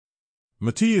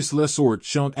Mathias Lessort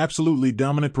shown absolutely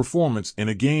dominant performance in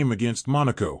a game against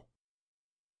Monaco.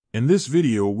 In this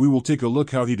video we will take a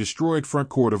look how he destroyed front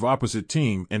court of opposite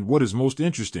team and what is most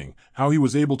interesting, how he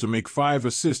was able to make 5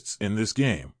 assists in this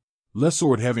game.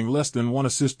 Lessort having less than 1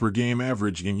 assist per game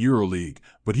average in Euroleague,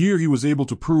 but here he was able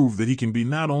to prove that he can be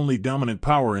not only dominant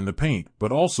power in the paint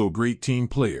but also great team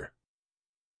player.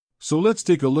 So let's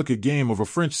take a look at game of a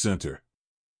French center.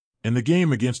 In the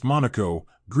game against Monaco,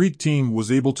 Greek team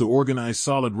was able to organize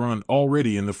solid run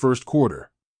already in the first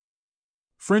quarter.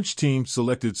 French team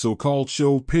selected so-called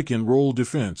show pick and roll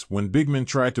defense when big men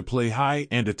tried to play high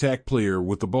and attack player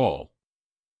with the ball.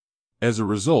 As a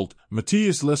result,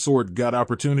 Mathias Lessort got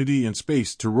opportunity and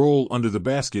space to roll under the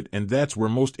basket, and that's where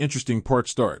most interesting part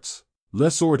starts.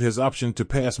 Lessort has option to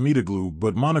pass Mitaglou,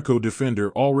 but Monaco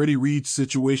defender already reads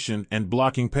situation and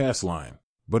blocking pass line.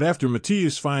 But after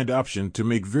Mathias find option to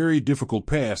make very difficult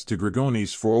pass to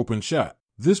Grigonis for open shot.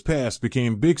 This pass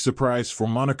became big surprise for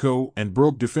Monaco and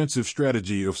broke defensive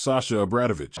strategy of Sasha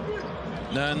Obradovic.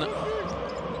 None.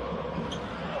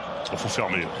 Trop faut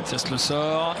fermer. Mathias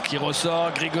Lessort qui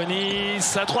ressort,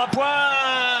 Grigonis à 3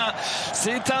 points.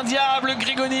 C'est un diable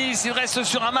Grigonis, il reste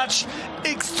sur un match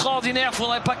extraordinaire,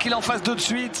 faudrait pas qu'il en fasse 2 de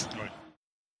suite.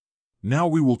 Now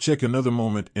we will check another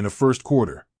moment in a first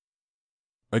quarter.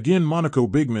 Again Monaco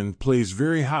bigman plays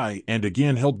very high and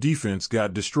again help defense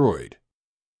got destroyed.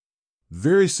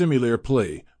 Very similar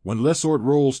play, when Lessort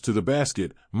rolls to the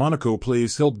basket, Monaco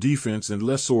plays help defense and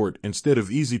Lessort, instead of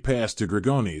easy pass to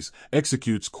Grigonis,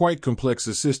 executes quite complex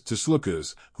assist to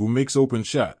Slukas, who makes open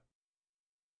shot.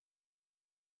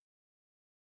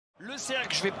 Le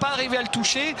cercle, je vais pas arriver à le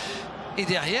toucher, et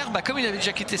derrière, comme il avait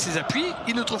déjà quitté ses appuis,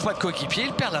 il ne trouve pas de coéquipier,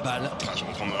 il perd la balle. J'ai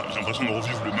l'impression de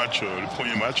revivre le match, le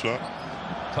premier match là.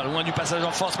 Pas loin du passage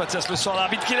en force, Mathias Lessort,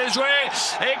 l'arbitre qui laisse jouer,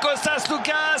 et Kostas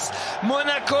Loukas,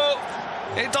 Monaco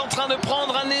est en train de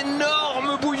prendre un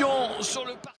énorme bouillon sur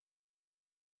le parc.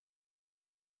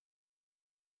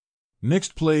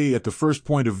 Next play at the first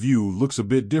point of view looks a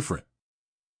bit different.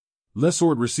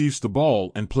 Lessort receives the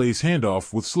ball and plays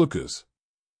handoff with Slukas.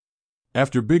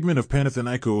 After bigman of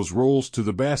Panathinaikos rolls to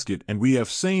the basket and we have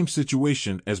same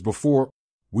situation as before,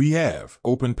 we have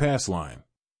open pass line.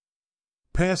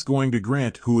 Pass going to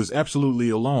Grant, who is absolutely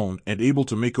alone and able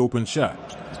to make open shot.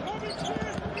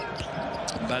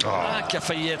 Ballon qui a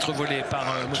failli être volé par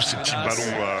tous ces petits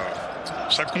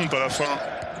ballons ça compte à la fin.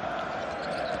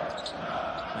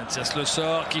 Mathias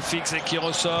Lessort qui fixe et qui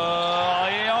ressort,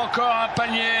 et encore un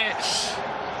panier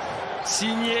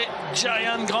signé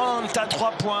Ergin Grant à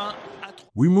 3 points.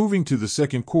 We moving to the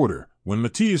second quarter when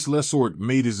Mathias Lessort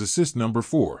made his assist number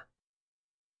 4.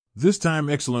 This time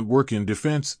excellent work in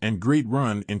defense and great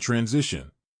run in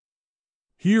transition.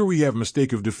 Here we have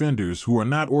mistake of defenders who are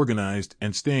not organized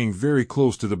and staying very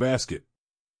close to the basket.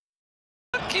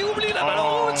 Qui oublie la balle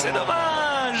en route, c'est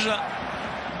dommage.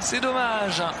 C'est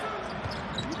dommage.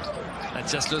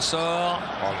 Mathias Lessort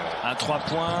à 3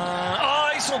 points.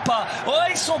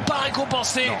 Ils sont pas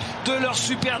récompensés de leur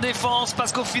super défense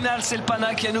parce qu'au final c'est le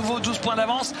Pana qui a à nouveau 12 points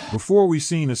d'avance. Before we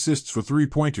seen assists for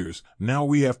 3-pointers, now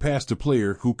we have passed a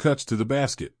player who cuts to the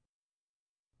basket.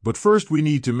 But first we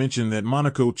need to mention that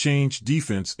Monaco changed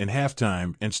defense in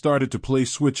halftime and started to play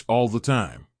switch all the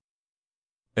time.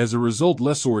 As a result,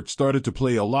 Lessort started to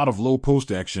play a lot of low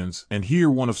post actions, and here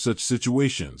one of such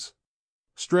situations.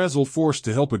 Strazel forced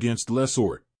to help against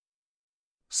Lessort.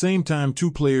 Same time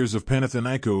 2 players of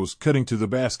Panathinaikos cutting to the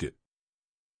basket.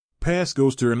 Pass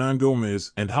goes to Hernan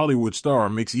Gomez and Hollywood Star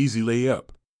makes easy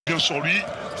layup. Bien sur lui,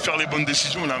 faire les bonnes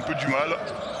décisions, il a un peu du mal.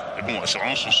 Mais bon, c'est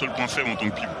vraiment son seul point faible en tant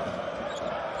que pivot.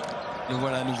 Le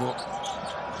voilà à nouveau.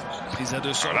 Prise à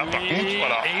 2 sur lui. Par contre,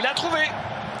 voilà. Et il a trouvé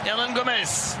Hernan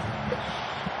Gomez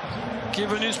qui est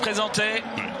venu se présenter.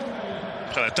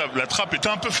 Après, la trappe était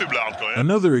un peu faiblarde quand même.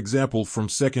 Another example from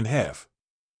second half.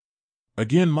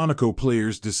 Again Monaco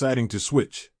players deciding to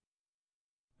switch.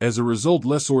 As a result,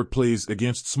 Lessort plays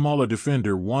against smaller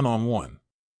defender one-on-one.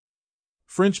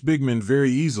 French bigman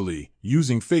very easily,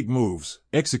 using fake moves,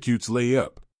 executes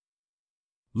layup.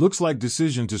 Looks like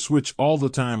decision to switch all the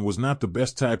time was not the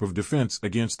best type of defense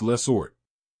against Lessort.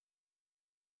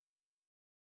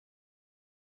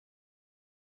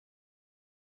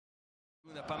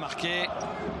 Il n'a pas marqué.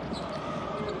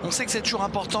 On sait que c'est toujours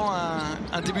important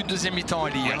un début de deuxième mi-temps à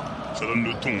lire. Ça donne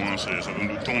le ton, hein, ça donne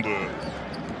le ton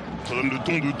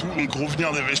de tout. Donc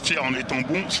revenir des vestiaires en étant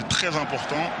bon, c'est très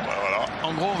important. Voilà.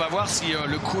 En gros, on va voir si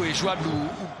le coup est jouable ou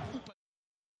pas.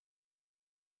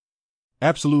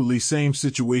 Absolutely same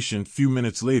situation few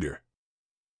minutes later.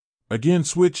 Again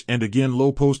switch and again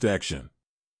low post action.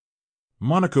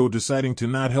 Monaco deciding to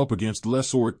not help against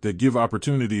Lessort that give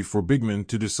opportunity for big men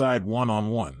to decide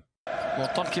one-on-one. Bon,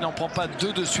 tant qu'il n'en prend pas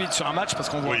deux de suite sur un match, parce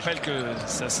qu'on vous rappelle que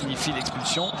ça signifie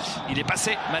l'expulsion. Il est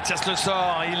passé, Mathias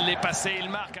Lessort, il l'est passé,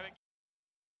 il marque avec...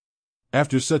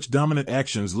 After such dominant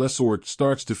actions, Lessort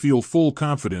starts to feel full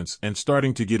confidence and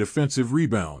starting to get offensive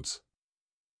rebounds.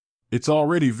 It's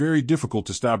already very difficult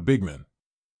to stop big men.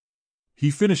 He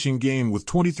finishing game with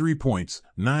 23 points,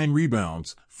 9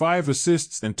 rebounds, 5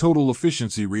 assists and total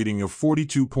efficiency rating of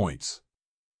 42 points.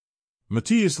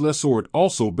 Mathias Lessort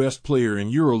also best player in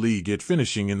Euroleague at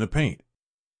finishing in the paint.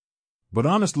 But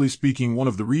honestly speaking, one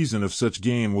of the reason of such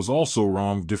game was also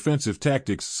wrong defensive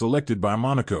tactics selected by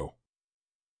Monaco.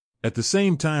 At the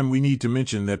same time, we need to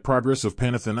mention that progress of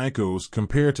Panathinaikos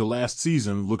compared to last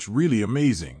season looks really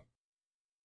amazing.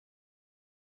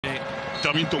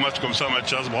 Termine ton match comme ça,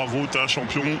 Mathias. Bravo, t'es un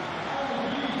champion.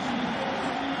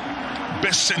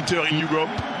 Best center in Europe.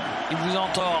 Il vous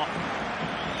entend.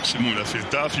 C'est bon, il a fait le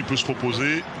taf, il peut se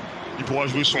reposer. Il pourra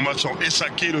jouer son match en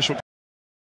SAK, le champion.